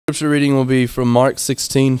Scripture reading will be from Mark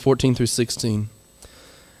 16:14 through 16.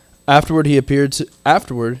 Afterward he appeared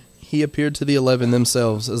to the 11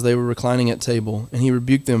 themselves as they were reclining at table, and he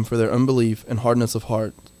rebuked them for their unbelief and hardness of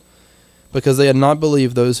heart, because they had not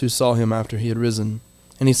believed those who saw him after he had risen.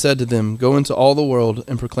 And he said to them, "Go into all the world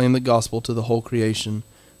and proclaim the gospel to the whole creation.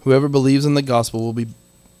 Whoever believes in the gospel will be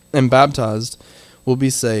and baptized will be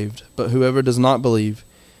saved, but whoever does not believe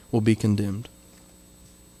will be condemned."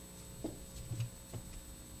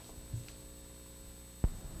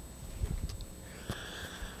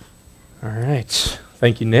 All right.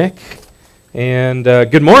 Thank you, Nick. And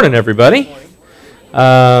good morning, everybody.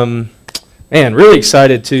 Man, really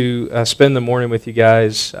excited to spend the morning with you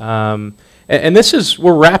guys. And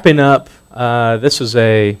we're wrapping up. This is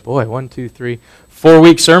a,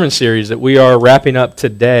 4-week sermon series that we are wrapping up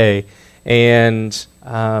today. And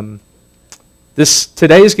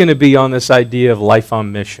today is going to be on this idea of life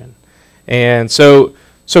on mission. And so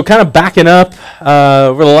kind of backing up,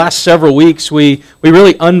 over the last several weeks, we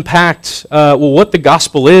really unpacked what the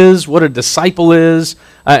gospel is, what a disciple is,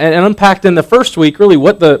 and unpacked in the first week really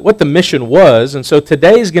what the mission was. And so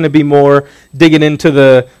today is going to be more digging into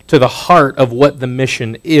the heart of what the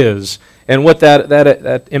mission is and what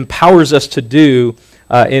that empowers us to do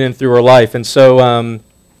in and through our life. And so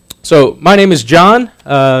my name is John.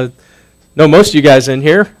 Know most of you guys in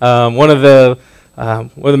here. One of the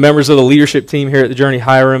members of the leadership team here at the Journey,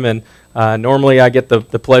 Hiram, and normally I get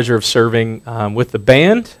the pleasure of serving with the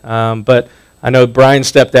band, but I know Brian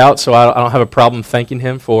stepped out, so I don't have a problem thanking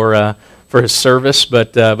him for his service.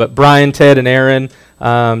 But Brian, Ted, and Aaron,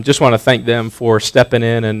 just want to thank them for stepping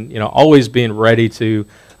in and always being ready to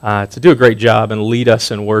do a great job and lead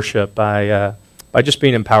us in worship by just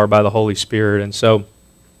being empowered by the Holy Spirit. And so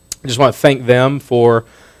I just want to thank them for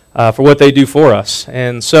what they do for us.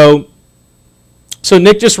 And so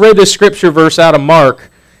Nick just read this scripture verse out of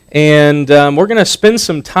Mark, and we're going to spend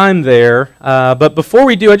some time there. But before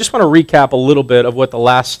we do, I just want to recap a little bit of what the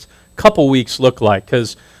last couple weeks looked like.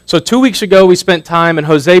 So 2 weeks ago, we spent time, and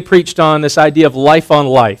Jose preached on this idea of life on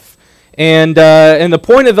life. And the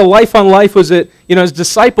point of the life on life was that, as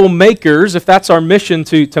disciple makers, if that's our mission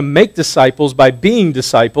to make disciples by being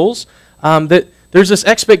disciples, that there's this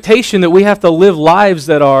expectation that we have to live lives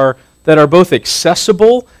that are both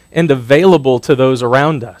accessible and available to those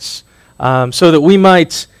around us, so that we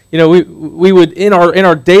might, we would in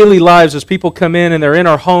our daily lives as people come in and they're in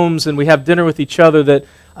our homes and we have dinner with each other, that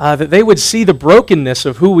they would see the brokenness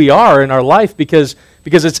of who we are in our life, because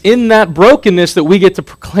it's in that brokenness that we get to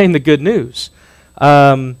proclaim the good news.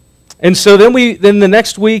 And so then the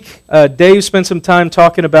next week, Dave spent some time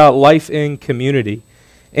talking about life in community.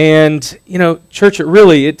 And church,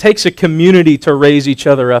 it takes a community to raise each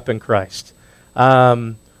other up in Christ.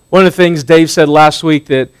 One of the things Dave said last week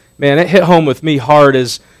that, man, it hit home with me hard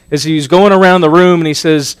is he was going around the room and he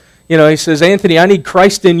says, Anthony, I need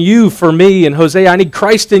Christ in you for me, and Jose, I need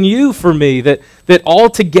Christ in you for me. That all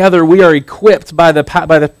together we are equipped by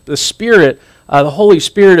the Spirit, the Holy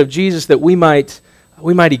Spirit of Jesus, that we might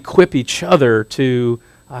equip each other to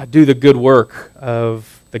do the good work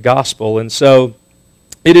of the gospel. And so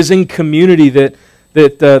it is in community that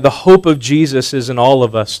the hope of Jesus is in all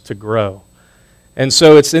of us to grow. And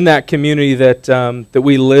so it's in that community that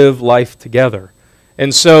we live life together.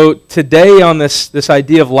 And so today on this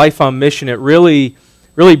idea of life on mission, it really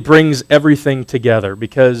brings everything together,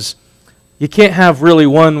 because you can't have really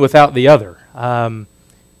one without the other.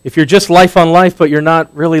 If you're just life on life but you're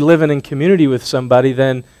not really living in community with somebody,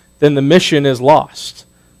 then the mission is lost.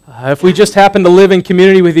 If we just happen to live in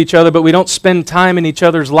community with each other but we don't spend time in each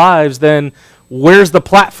other's lives, then where's the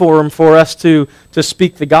platform for us to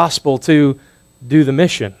speak the gospel, to do the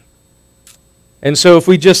mission? And so if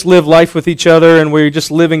we just live life with each other and we just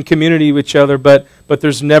live in community with each other, but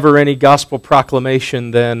there's never any gospel proclamation,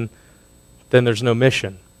 then there's no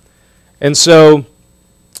mission. And so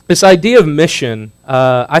this idea of mission,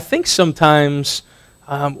 I think sometimes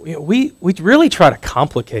we really try to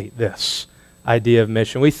complicate this idea of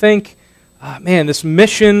mission. We think, this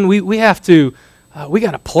mission, we have to, we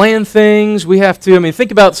got to plan things. We have to,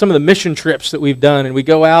 think about some of the mission trips that we've done, and we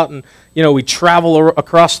go out and, we travel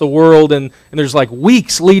across the world, and there's like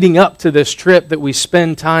weeks leading up to this trip that we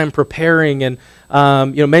spend time preparing, and,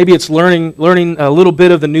 maybe it's learning a little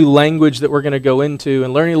bit of the new language that we're going to go into,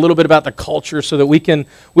 and learning a little bit about the culture so that we can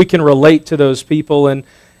relate to those people.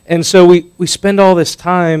 And so we spend all this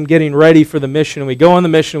time getting ready for the mission, and we go on the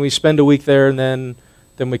mission, we spend a week there, and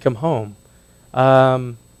then we come home.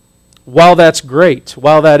 While that's great,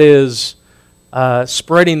 while that is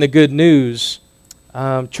spreading the good news,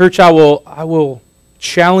 church, I will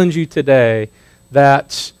challenge you today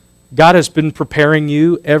that God has been preparing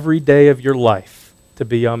you every day of your life to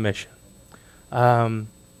be on mission.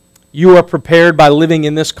 You are prepared by living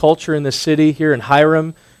in this culture, in this city here in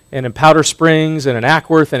Hiram, and in Powder Springs, and in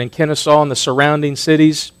Ackworth, and in Kennesaw, and the surrounding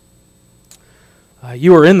cities.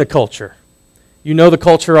 You are in the culture. You know the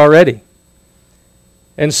culture already.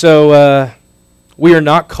 And so we are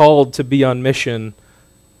not called to be on mission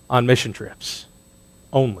trips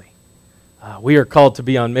only. We are called to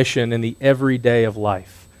be on mission in the everyday of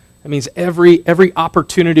life. That means every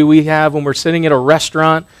opportunity we have, when we're sitting at a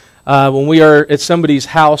restaurant, when we are at somebody's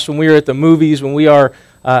house, when we are at the movies, when we are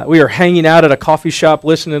hanging out at a coffee shop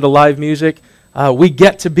listening to live music, we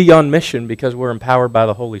get to be on mission because we're empowered by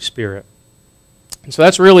the Holy Spirit. And so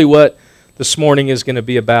that's really what this morning is going to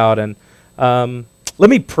be about. And let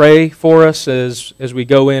me pray for us as we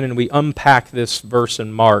go in and we unpack this verse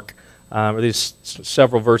in Mark, or these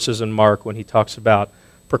several verses in Mark when he talks about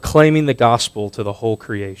proclaiming the gospel to the whole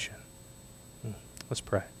creation. Let's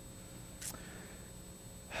pray.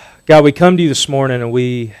 God, we come to you this morning and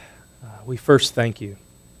we first thank you.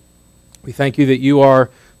 We thank you that you are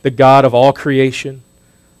the God of all creation.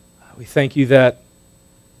 We thank you that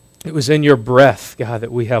it was in your breath, God,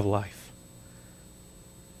 that we have life.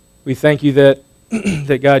 We thank you that,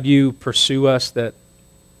 that God, you pursue us, that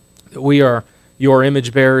we are your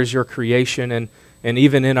image bearers, your creation, and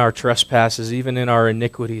even in our trespasses, even in our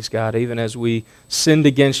iniquities, God, even as we sinned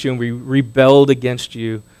against you and we rebelled against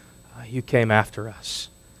you, you came after us.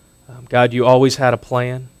 God, you always had a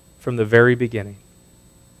plan from the very beginning.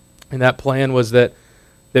 And that plan was that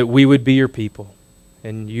we would be your people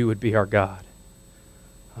and you would be our God.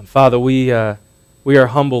 Father, we are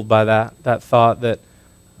humbled by that thought that,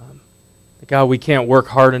 God, we can't work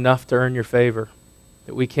hard enough to earn your favor,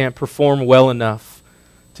 that we can't perform well enough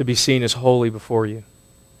to be seen as holy before you.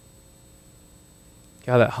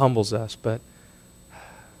 God, that humbles us, but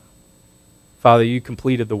Father, you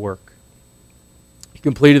completed the work. You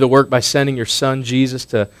completed the work by sending your Son, Jesus,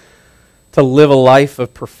 to live a life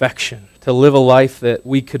of perfection, to live a life that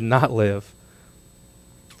we could not live,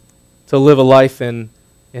 to live a life in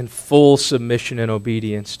full submission and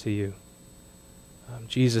obedience to you.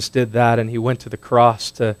 Jesus did that, and he went to the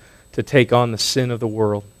cross to take on the sin of the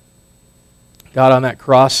world. God, on that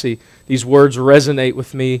cross, these words resonate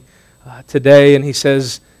with me today, and he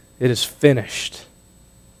says, "It is finished."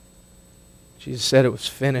 Jesus said it was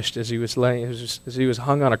finished as he was as he was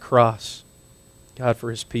hung on a cross, God, for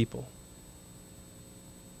his people.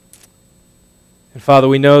 And Father,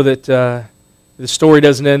 we know that the story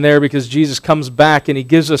doesn't end there, because Jesus comes back and he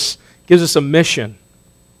gives us a mission.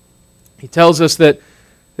 He tells us that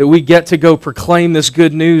we get to go proclaim this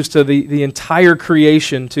good news to the entire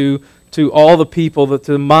creation, to all the people,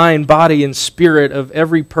 to the mind, body, and spirit of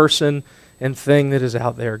every person and thing that is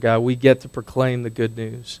out there, God. We get to proclaim the good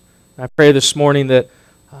news. And I pray this morning that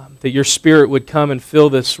your Spirit would come and fill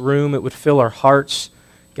this room. It would fill our hearts,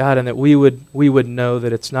 God, and that we would know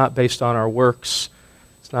that it's not based on our works,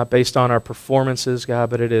 it's not based on our performances, God,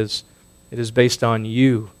 but it is based on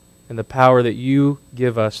you and the power that you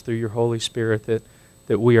give us through your Holy Spirit,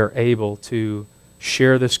 that we are able to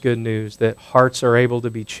share this good news, that hearts are able to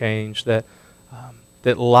be changed, that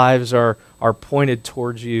lives are pointed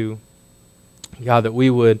towards you. God, that we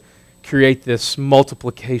would create this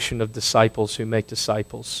multiplication of disciples who make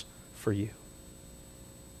disciples for you.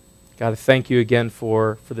 God, I thank you again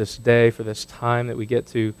for this day, for this time that we get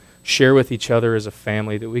to share with each other as a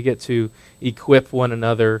family, that we get to equip one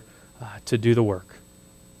another to do the work.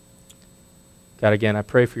 God, again, I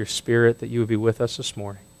pray for your Spirit that you would be with us this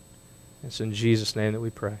morning. It's in Jesus' name that we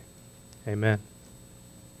pray. Amen.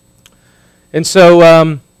 And so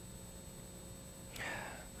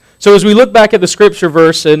as we look back at the scripture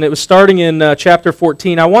verse, and it was starting in chapter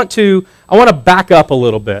 14, I want to back up a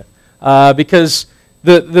little bit because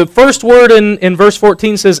the first word in verse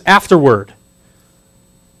 14 says afterward.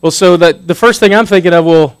 Well, so that the first thing I'm thinking of,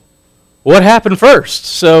 well, what happened first?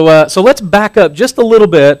 So let's back up just a little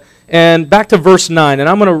bit and back to verse 9, and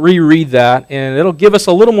I'm going to reread that, and it'll give us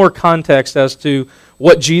a little more context as to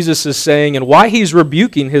what Jesus is saying and why he's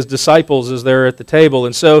rebuking his disciples as they're at the table.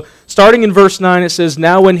 And so, starting in verse 9, it says,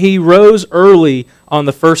 "Now when he rose early on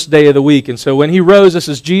the first day of the week," and so when he rose, this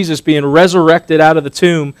is Jesus being resurrected out of the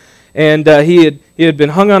tomb, and he had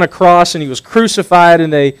been hung on a cross, and he was crucified,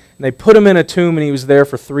 and they put him in a tomb, and he was there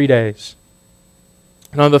for 3 days.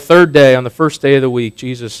 And on the third day, on the first day of the week,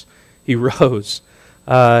 Jesus, he rose.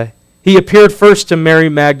 He appeared first to Mary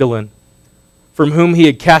Magdalene, from whom he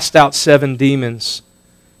had cast out 7 demons.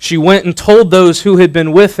 She went and told those who had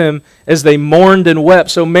been with him as they mourned and wept.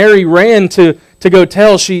 So Mary ran to go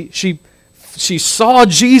tell. She she saw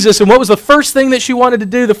Jesus, and what was the first thing that she wanted to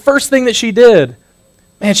do? The first thing that she did,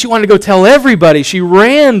 man, she wanted to go tell everybody. She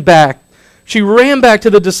ran back to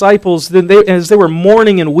the disciples as they were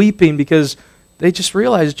mourning and weeping because they just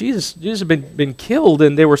realized Jesus had been killed,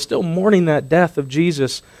 and they were still mourning that death of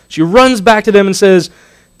Jesus. She runs back to them and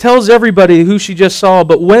tells everybody who she just saw,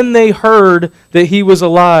 but when they heard that he was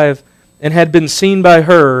alive and had been seen by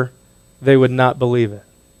her, they would not believe it.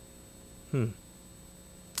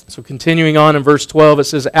 So continuing on in verse 12, it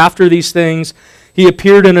says, after these things, he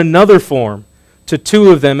appeared in another form to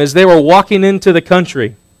two of them as they were walking into the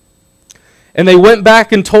country. And they went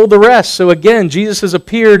back and told the rest. So again, Jesus has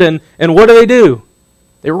appeared, and what do?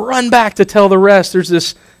 They run back to tell the rest. There's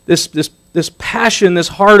this passion, this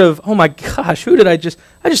heart of, oh my gosh, I just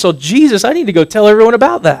saw Jesus. I need to go tell everyone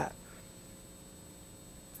about that.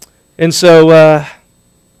 And so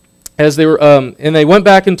as they were, and they went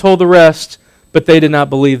back and told the rest, but they did not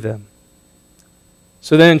believe them.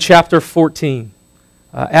 So then in chapter 14,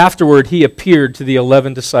 afterward he appeared to the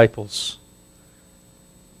 11 disciples.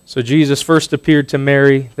 So Jesus first appeared to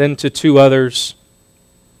Mary, then to two others,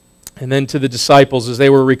 and then to the disciples as they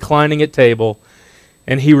were reclining at table,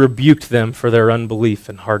 and he rebuked them for their unbelief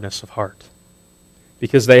and hardness of heart,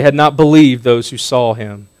 because they had not believed those who saw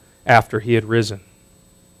him after he had risen.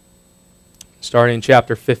 Starting in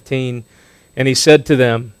chapter 15, and he said to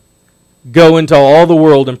them, go into all the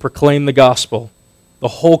world and proclaim the gospel, the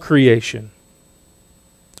whole creation.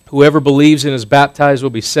 Whoever believes and is baptized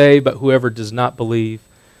will be saved, but whoever does not believe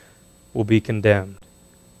will be condemned.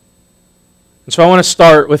 And so I want to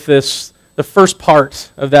start with this, the first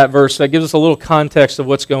part of that verse. That gives us a little context of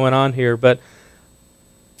what's going on here. But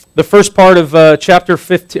the first part of chapter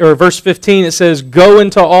 15, or verse 15, it says, go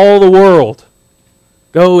into all the world.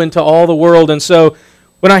 Go into all the world. And so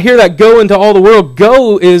when I hear that go into all the world,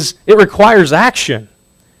 it requires action.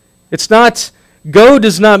 It's not, go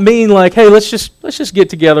does not mean like, hey, let's just get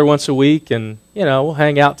together once a week and, we'll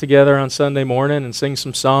hang out together on Sunday morning and sing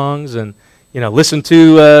some songs and, listen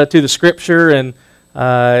to the scripture and,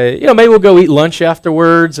 maybe we'll go eat lunch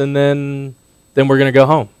afterwards and then we're going to go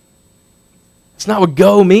home. It's not what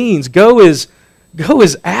go means. Go is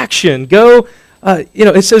action. Go,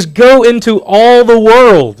 it says go into all the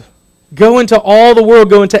world. Go into all the world.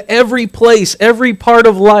 Go into every place, every part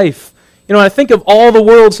of life. I think of all the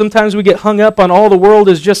world, sometimes we get hung up on all the world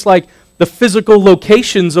as just like the physical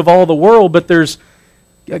locations of all the world, but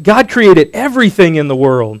God created everything in the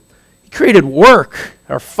world. He created work,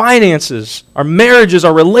 our finances, our marriages,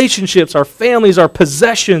 our relationships, our families, our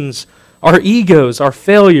possessions, our egos, our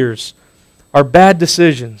failures, our bad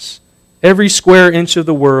decisions, every square inch of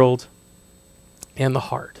the world, and the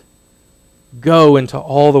heart. Go into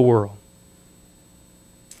all the world.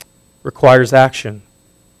 Requires action.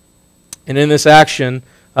 And in this action,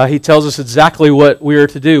 he tells us exactly what we are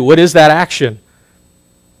to do. What is that action?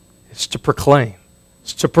 It's to proclaim.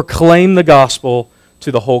 It's to proclaim the gospel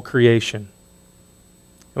to the whole creation.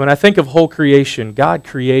 And when I think of whole creation, God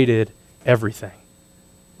created everything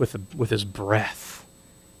with his breath.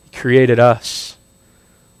 He created us.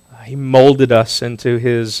 He molded us into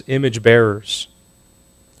his image bearers.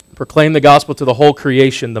 Proclaim the gospel to the whole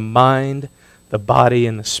creation, the mind, the body,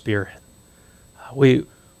 and the spirit.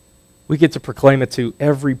 We get to proclaim it to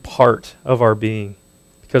every part of our being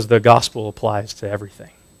because the gospel applies to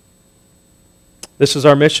everything. This is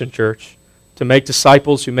our mission, church, to make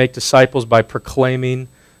disciples who make disciples by proclaiming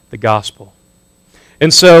the gospel.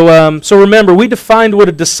 And so remember, we defined what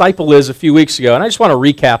a disciple is a few weeks ago, and I just want to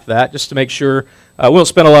recap that just to make sure. We won't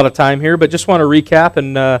spend a lot of time here, but just want to recap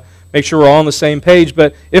and make sure we're all on the same page.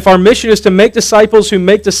 But if our mission is to make disciples who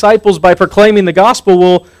make disciples by proclaiming the gospel,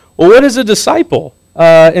 well, what is a disciple?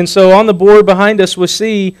 And so on the board behind us, we'll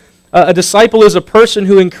see a disciple is a person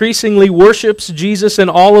who increasingly worships Jesus in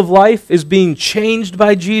all of life, is being changed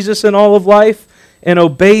by Jesus in all of life, and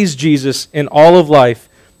obeys Jesus in all of life,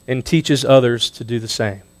 and teaches others to do the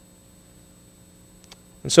same.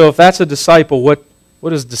 And so if that's a disciple, what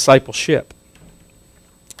is discipleship?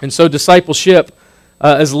 And so discipleship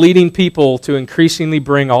is leading people to increasingly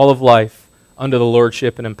bring all of life under the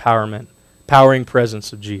lordship and empowering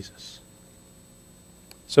presence of Jesus.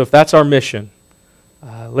 So if that's our mission,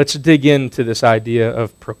 let's dig into this idea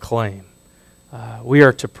of proclaim. We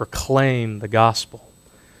are to proclaim the gospel.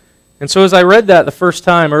 And so as I read that the first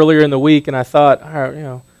time earlier in the week, and I thought, all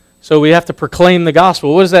right, so we have to proclaim the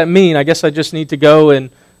gospel. What does that mean? I guess I just need to go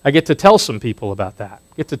and I get to tell some people about that.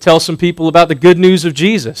 I get to tell some people about the good news of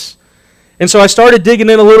Jesus. And so I started digging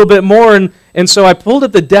in a little bit more, and so I pulled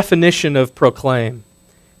up the definition of proclaim.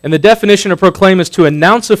 And the definition of proclaim is to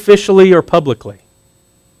announce officially or publicly.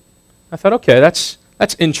 I thought, okay, that's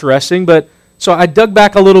interesting, but So I dug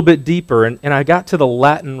back a little bit deeper, and I got to the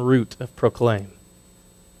Latin root of proclaim.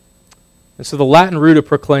 And so the Latin root of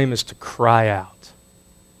proclaim is to cry out.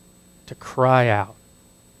 To cry out.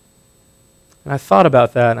 And I thought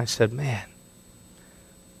about that, and I said, man,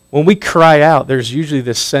 when we cry out, there's usually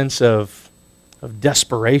this sense of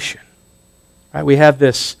desperation. Right? We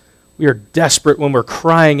are desperate when we're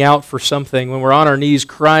crying out for something, when we're on our knees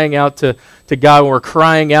crying out to God, when we're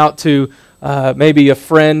crying out to maybe a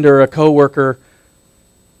friend or a coworker.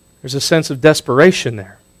 There's a sense of desperation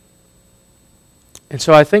there. And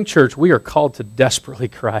so I think, church, we are called to desperately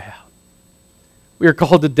cry out. We are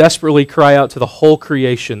called to desperately cry out to the whole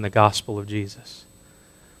creation, the gospel of Jesus.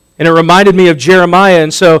 And it reminded me of Jeremiah.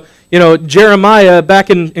 And so, Jeremiah, back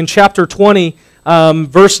in chapter 20,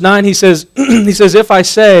 verse 9, he says, if I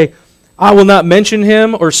say, I will not mention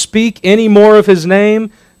him or speak any more of his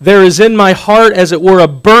name, there is in my heart as it were a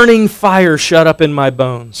burning fire shut up in my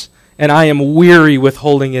bones, and I am weary with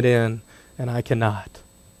holding it in, and I cannot.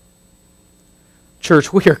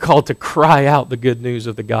 Church, we are called to cry out the good news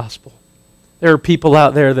of the gospel. There are people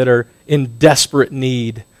out there that are in desperate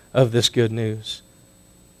need of this good news.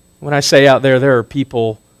 When I say out there, there are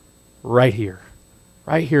people right here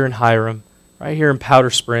in Hiram, right here in Powder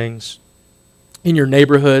Springs, in your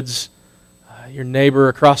neighborhoods, your neighbor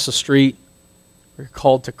across the street. We're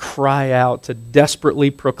called to cry out, to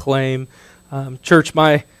desperately proclaim. Church,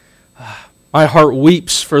 my heart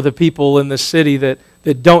weeps for the people in this city that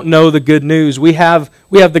don't know the good news. We have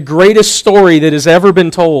the greatest story that has ever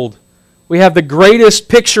been told. We have the greatest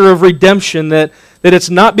picture of redemption, that it's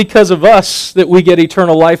not because of us that we get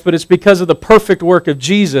eternal life, but it's because of the perfect work of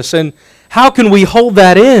Jesus. And how can we hold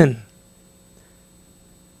that in?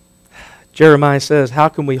 Jeremiah says, how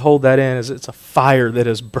can we hold that in? As it's a fire that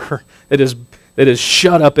is burned, that is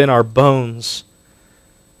shut up in our bones.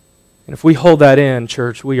 And if we hold that in,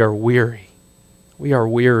 church, we are weary. We are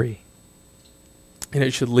weary. And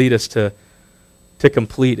it should lead us to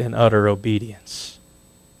complete and utter obedience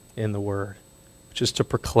in the Word, which is to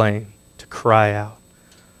proclaim, to cry out.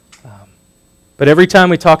 But every time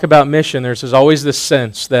we talk about mission, there's always this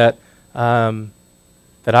sense that I've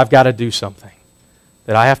got to do something,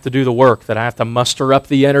 that I have to do the work, that I have to muster up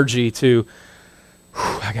the energy to,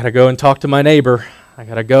 I got to go and talk to my neighbor, I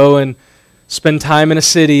got to go and spend time in a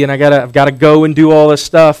city, and I've got to go and do all this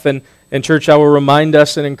stuff. And church, I will remind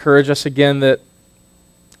us and encourage us again that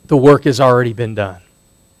the work has already been done,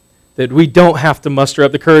 that we don't have to muster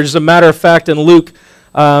up the courage. As a matter of fact, in Luke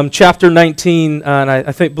chapter 19, and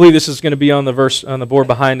I believe this is going to be on the board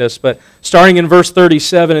behind us, but starting in verse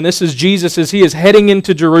 37, and this is Jesus as he is heading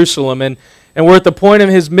into Jerusalem, and we're at the point of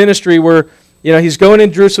his ministry where he's going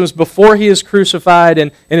in Jerusalem before he is crucified,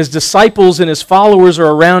 and his disciples and his followers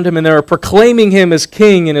are around him, and they're proclaiming him as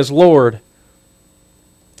King and as Lord.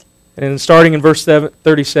 And then starting in verse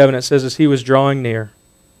 37, it says, as he was drawing near,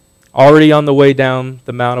 already on the way down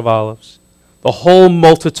the Mount of Olives, the whole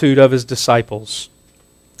multitude of his disciples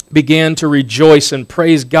began to rejoice and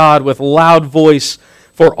praise God with loud voice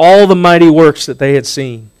for all the mighty works that they had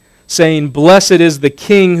seen, saying, blessed is the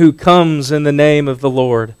King who comes in the name of the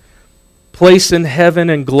Lord. Place in heaven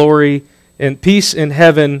and glory, and peace in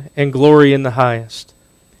heaven and glory in the highest.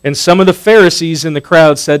 And some of the Pharisees in the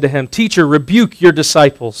crowd said to him, Teacher, rebuke your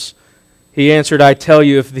disciples. He answered, I tell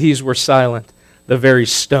you, if these were silent, the very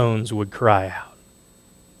stones would cry out.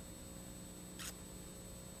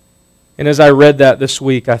 And as I read that this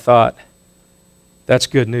week, I thought, that's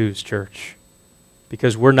good news, church,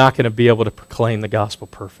 because we're not going to be able to proclaim the gospel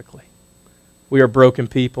perfectly. We are broken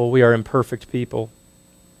people. We are imperfect people.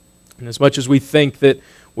 And as much as we think that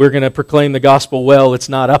we're going to proclaim the gospel well, it's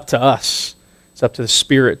not up to us. It's up to the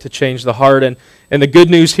Spirit to change the heart. And the good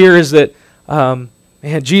news here is that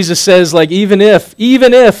Jesus says, even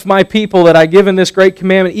if my people that I give in this great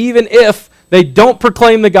commandment, even if they don't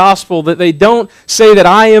proclaim the gospel, that they don't say that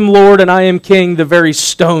I am Lord and I am King, the very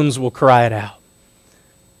stones will cry it out.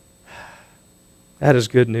 That is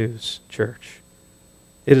good news, church.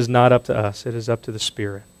 It is not up to us. It is up to the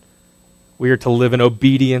Spirit. We are to live in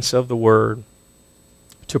obedience of the Word,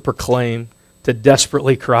 to proclaim, to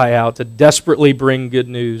desperately cry out, to desperately bring good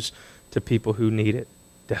news to people who need it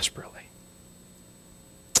desperately.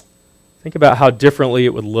 Think about how differently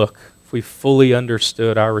it would look if we fully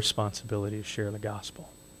understood our responsibility to share the gospel.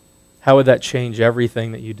 How would that change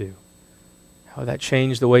everything that you do? How would that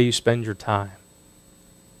change the way you spend your time?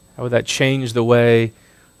 How would that change the way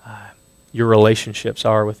your relationships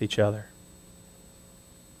are with each other?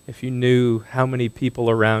 If you knew how many people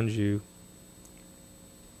around you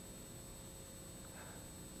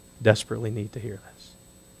desperately need to hear this.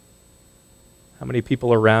 How many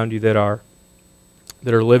people around you that are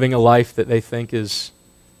that are living a life that they think is,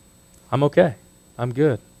 I'm okay, I'm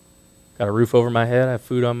good. Got a roof over my head, I have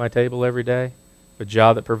food on my table every day, a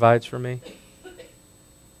job that provides for me.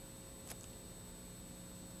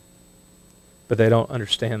 But they don't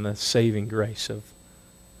understand the saving grace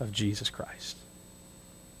of Jesus Christ.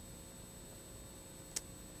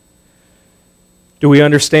 Do we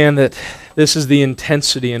understand that this is the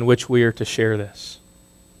intensity in which we are to share this?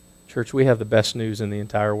 Church, we have the best news in the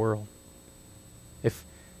entire world.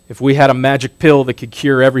 If we had a magic pill that could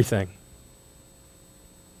cure everything,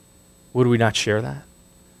 would we not share that?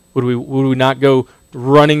 Would we not go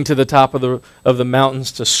running to the top of the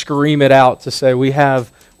mountains to scream it out, to say we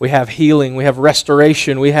have healing, we have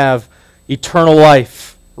restoration, we have eternal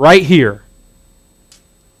life right here?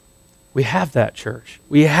 We have that, church.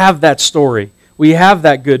 We have that story. We have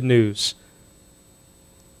that good news.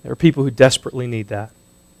 There are people who desperately need that.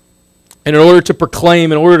 And in order to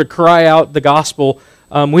proclaim, in order to cry out the gospel,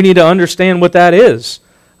 we need to understand what that is.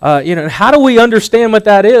 How do we understand what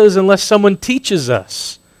that is unless someone teaches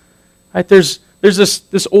us? Right? There's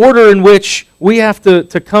this order in which we have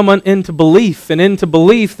to come into belief, and into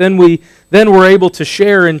belief, then we're able to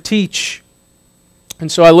share and teach.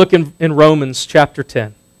 And so I look in Romans chapter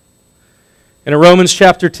 10. And in Romans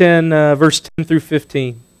chapter 10, verse 10 through 15,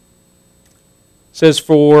 it says,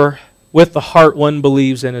 "For with the heart one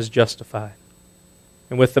believes and is justified,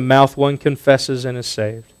 and with the mouth one confesses and is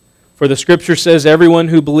saved. For the Scripture says, everyone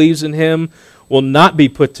who believes in Him will not be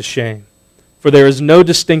put to shame. For there is no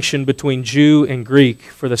distinction between Jew and Greek,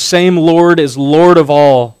 for the same Lord is Lord of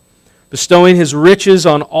all, bestowing His riches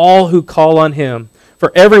on all who call on Him.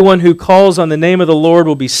 For everyone who calls on the name of the Lord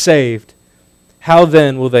will be saved. How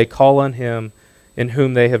then will they call on Him in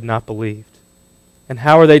whom they have not believed? And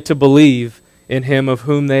how are they to believe in Him of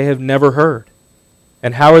whom they have never heard?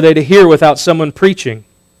 And how are they to hear without someone preaching?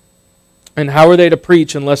 And how are they to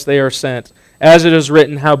preach unless they are sent? As it is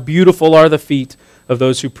written, how beautiful are the feet of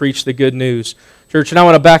those who preach the good news." Church, and I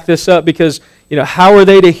want to back this up because, how are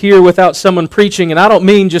they to hear without someone preaching? And I don't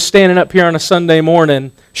mean just standing up here on a Sunday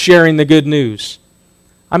morning sharing the good news.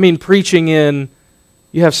 I mean preaching in,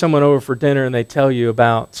 you have someone over for dinner and they tell you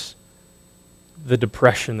about the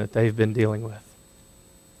depression that they've been dealing with.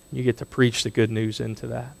 You get to preach the good news into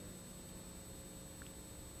that.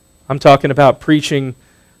 I'm talking about preaching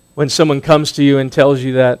when someone comes to you and tells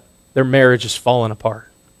you that their marriage is falling apart,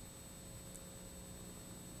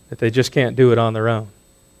 that they just can't do it on their own.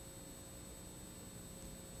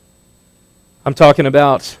 I'm talking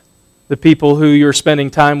about the people who you're spending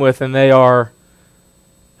time with and they are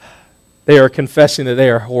confessing that they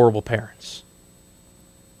are horrible parents,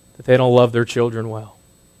 that they don't love their children well.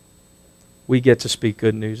 We get to speak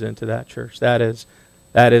good news into that, church. That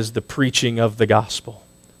is the preaching of the gospel.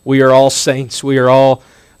 We are all saints. We are all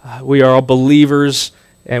believers,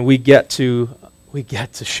 and we get to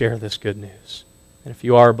share this good news. And if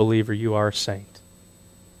you are a believer, you are a saint.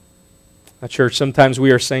 Now, church, sometimes we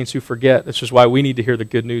are saints who forget. This is why we need to hear the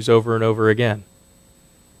good news over and over again.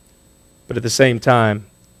 But at the same time,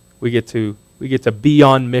 we get to be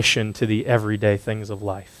on mission to the everyday things of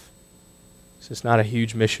life. This is not a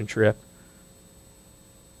huge mission trip.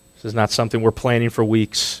 This is not something we're planning for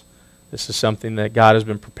weeks. This is something that God has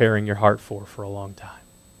been preparing your heart for a long time.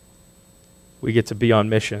 We get to be on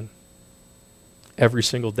mission every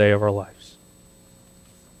single day of our lives.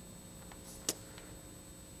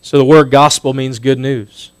 So the word gospel means good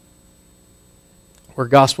news. The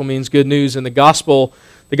word gospel means good news, and the gospel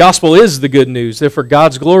is the good news. That for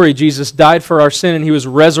God's glory, Jesus died for our sin, and He was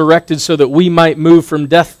resurrected so that we might move from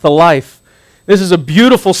death to life. This is a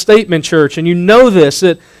beautiful statement, church, and you know this,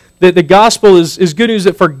 that the gospel is good news,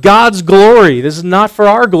 that for God's glory, this is not for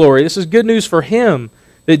our glory, this is good news for Him,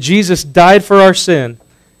 that Jesus died for our sin,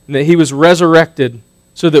 and that He was resurrected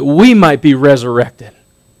so that we might be resurrected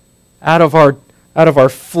out of our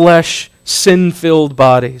flesh, sin-filled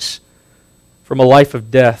bodies, from a life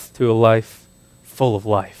of death to a life full of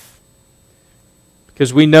life.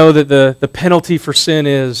 Because we know that the penalty for sin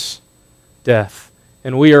is death,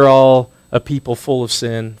 and we are all a people full of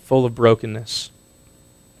sin, full of brokenness.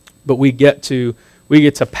 But we get to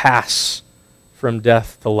pass from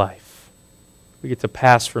death to life. We get to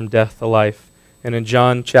pass from death to life. And in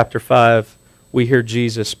John chapter 5, we hear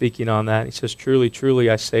Jesus speaking on that. He says, "Truly, truly,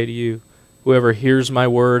 I say to you, whoever hears my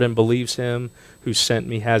word and believes Him who sent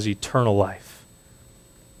me has eternal life.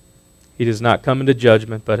 He does not come into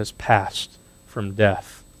judgment, but has passed from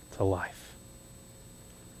death to life."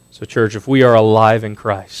 So, church, if we are alive in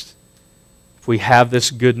Christ, if we have this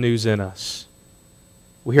good news in us,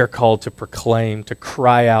 we are called to proclaim, to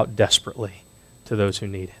cry out desperately to those who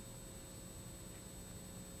need it.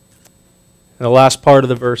 And the last part of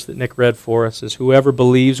the verse that Nick read for us is, whoever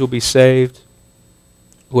believes will be saved.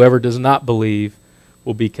 Whoever does not believe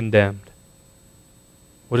will be condemned.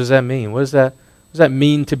 What does that mean? What does that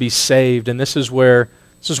mean to be saved? And this is where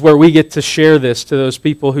we get to share this to those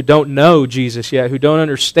people who don't know Jesus yet, who don't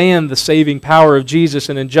understand the saving power of Jesus.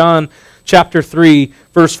 And in John chapter 3,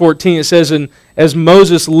 verse 14, it says, "And as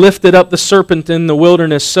Moses lifted up the serpent in the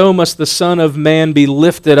wilderness, so must the Son of Man be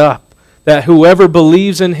lifted up, that whoever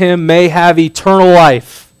believes in him may have eternal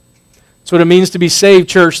life." That's what it means to be saved,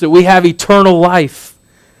 church, that we have eternal life.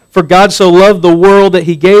 "For God so loved the world that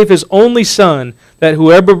he gave his only Son, that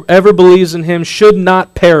whoever ever believes in him should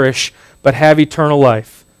not perish, but have eternal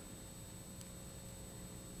life."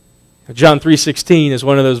 John 3:16 is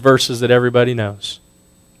one of those verses that everybody knows.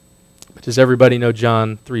 But does everybody know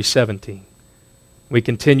John 3:17? We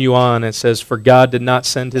continue on, it says, "For God did not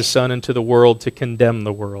send his Son into the world to condemn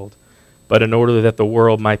the world, but in order that the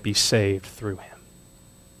world might be saved through him."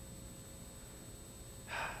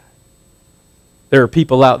 There are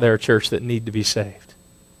people out there, church, that need to be saved.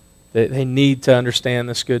 They need to understand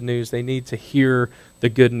this good news. They need to hear the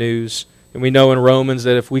good news. And we know in Romans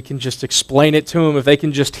that if we can just explain it to them, if they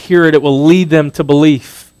can just hear it, it will lead them to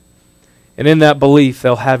belief. And in that belief,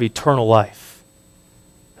 they'll have eternal life.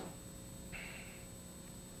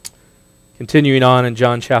 Continuing on in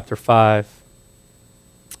John chapter 5,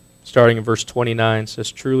 starting in verse 29,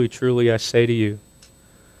 says, "Truly, truly, I say to you,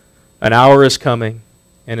 an hour is coming,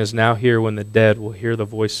 and is now here, when the dead will hear the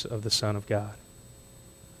voice of the Son of God.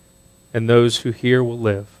 And those who hear will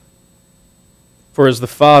live. For as the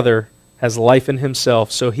Father has life in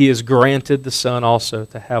himself, so he has granted the Son also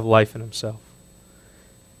to have life in himself.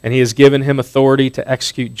 And he has given him authority to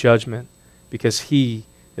execute judgment, because he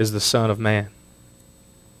is the Son of Man.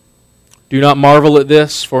 Do not marvel at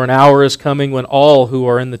this, for an hour is coming when all who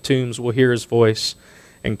are in the tombs will hear his voice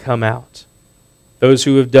and come out. Those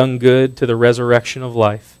who have done good to the resurrection of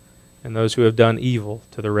life, and those who have done evil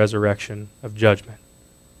to the resurrection of judgment."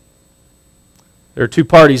 There are two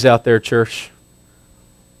parties out there, church.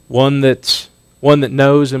 One that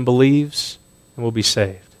knows and believes and will be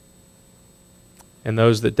saved. And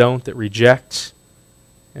those that don't, that reject,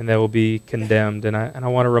 and they will be condemned. And I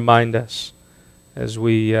want to remind us as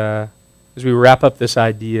we wrap up this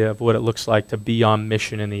idea of what it looks like to be on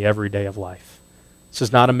mission in the everyday of life. This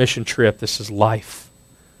is not a mission trip. This is life.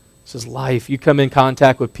 This is life. You come in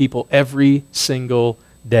contact with people every single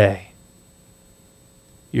day.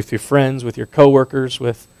 With your friends, with your coworkers,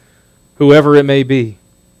 with whoever it may be.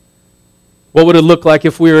 What would it look like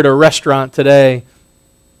if we were at a restaurant today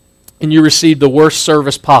and you received the worst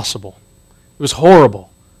service possible? It was horrible.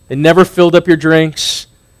 They never filled up your drinks.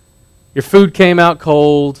 Your food came out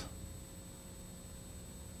cold.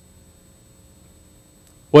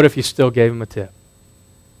 What if you still gave them a tip?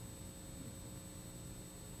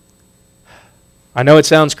 I know it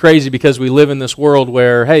sounds crazy because we live in this world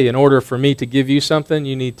where, hey, in order for me to give you something,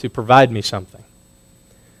 you need to provide me something.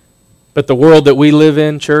 But the world that we live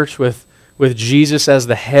in, church, with Jesus as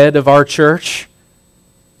the head of our church,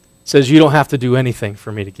 says you don't have to do anything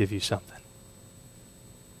for me to give you something.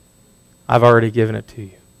 I've already given it to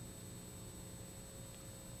you.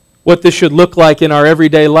 What this should look like in our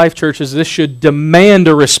everyday life, church, is this should demand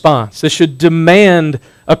a response. This should demand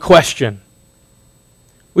a question.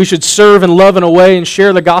 We should serve and love in a way and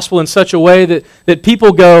share the gospel in such a way that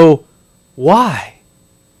people go, why?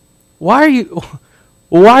 Why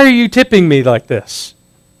are you tipping me like this?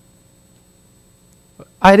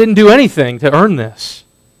 I didn't do anything to earn this.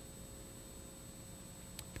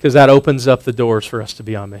 Because that opens up the doors for us to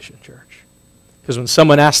be on mission, church. Because when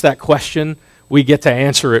someone asks that question, we get to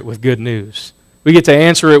answer it with good news. We get to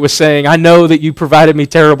answer it with saying, I know that you provided me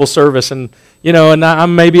terrible service, and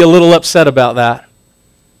I'm maybe a little upset about that.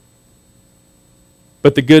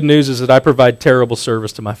 But the good news is that I provide terrible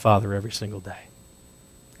service to my Father every single day.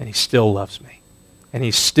 And He still loves me. And He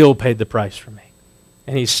still paid the price for me.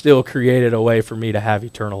 And He still created a way for me to have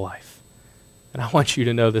eternal life. And I want you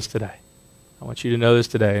to know this today. I want you to know this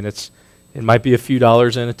today. And it might be a few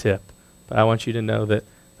dollars and a tip, but I want you to know that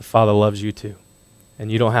the Father loves you too.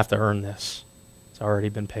 And you don't have to earn this. It's already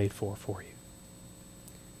been paid for you.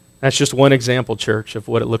 That's just one example, church, of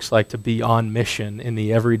what it looks like to be on mission in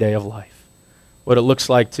the everyday of life. What it looks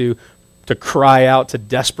like to cry out, to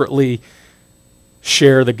desperately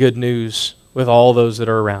share the good news with all those that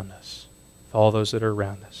are around us. With all those that are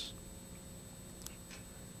around us.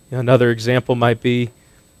 Another example might be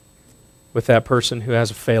with that person who has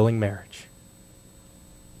a failing marriage.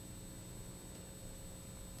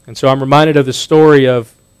 And so I'm reminded of the story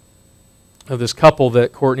of this couple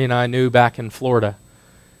that Courtney and I knew back in Florida.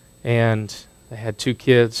 And They had 2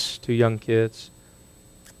 kids, 2 young kids.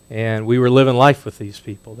 And we were living life with these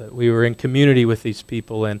people, that we were in community with these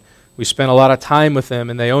people, and we spent a lot of time with them,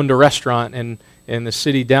 and they owned a restaurant in the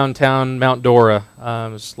city downtown Mount Dora.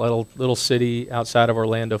 It's a little city outside of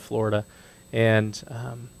Orlando, Florida. And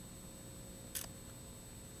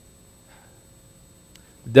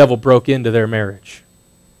the devil broke into their marriage,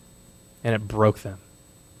 and it broke them.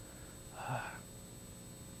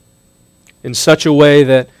 In such a way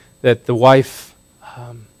that the wife,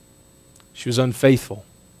 she was unfaithful,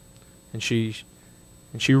 and she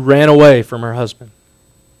ran away from her husband.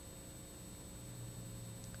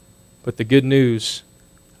 But the good news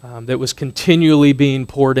that was continually being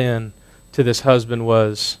poured in to this husband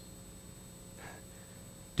was,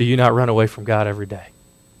 do you not run away from God every day?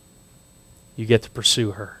 You get to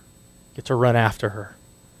pursue her. You get to run after her.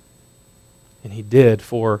 And he did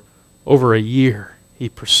for over a year. He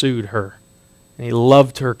pursued her. And he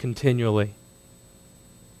loved her continually.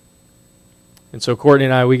 And so Courtney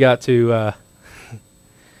and I, we got to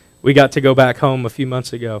go back home a few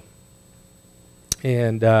months ago.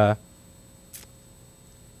 And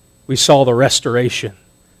we saw the restoration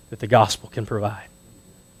that the gospel can provide.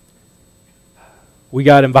 We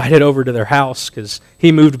got invited over to their house because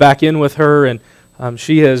he moved back in with her, and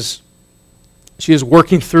she is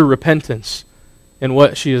working through repentance in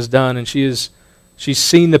what she has done, and she's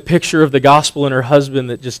seen the picture of the gospel in her husband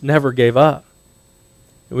that just never gave up.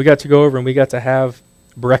 And we got to go over and we got to have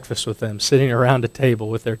breakfast with them, sitting around a table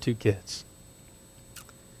with their 2 kids.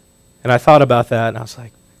 And I thought about that, and I was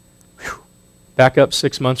like, whew, back up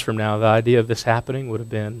 6 months from now, the idea of this happening would have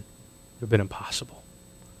been impossible.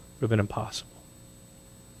 Would have been impossible.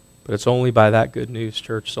 But it's only by that good news,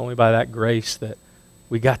 church, it's only by that grace that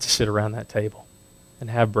we got to sit around that table and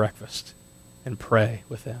have breakfast and pray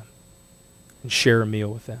with them and share a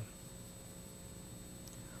meal with them.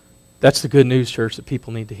 That's the good news, church, that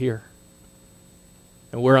people need to hear.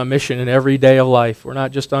 And we're on mission in every day of life. We're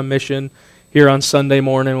not just on mission here on Sunday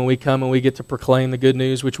morning when we come and we get to proclaim the good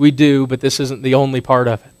news, which we do, but this isn't the only part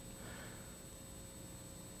of it.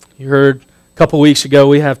 You heard a couple weeks ago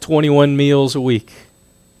we have 21 meals a week.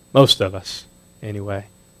 Most of us, anyway,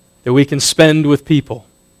 that we can spend with people.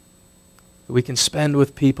 That we can spend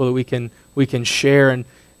with people, that we can share.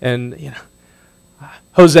 And you know,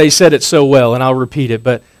 Jose said it so well, and I'll repeat it,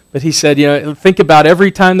 but he said, you know, think about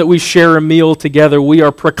every time that we share a meal together, we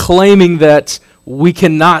are proclaiming that we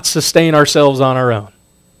cannot sustain ourselves on our own.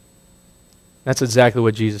 That's exactly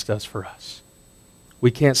what Jesus does for us.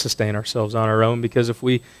 We can't sustain ourselves on our own, because if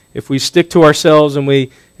we stick to ourselves and we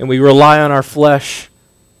rely on our flesh,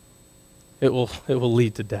 it will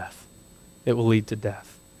lead to death. It will lead to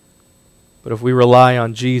death. But if we rely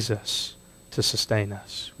on Jesus to sustain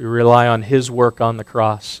us, we rely on His work on the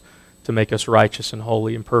cross to make us righteous and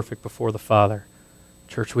holy and perfect before the Father,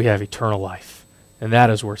 church, we have eternal life. And that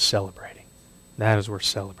is worth celebrating. That is worth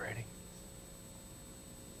celebrating.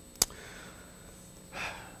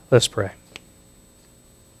 Let's pray.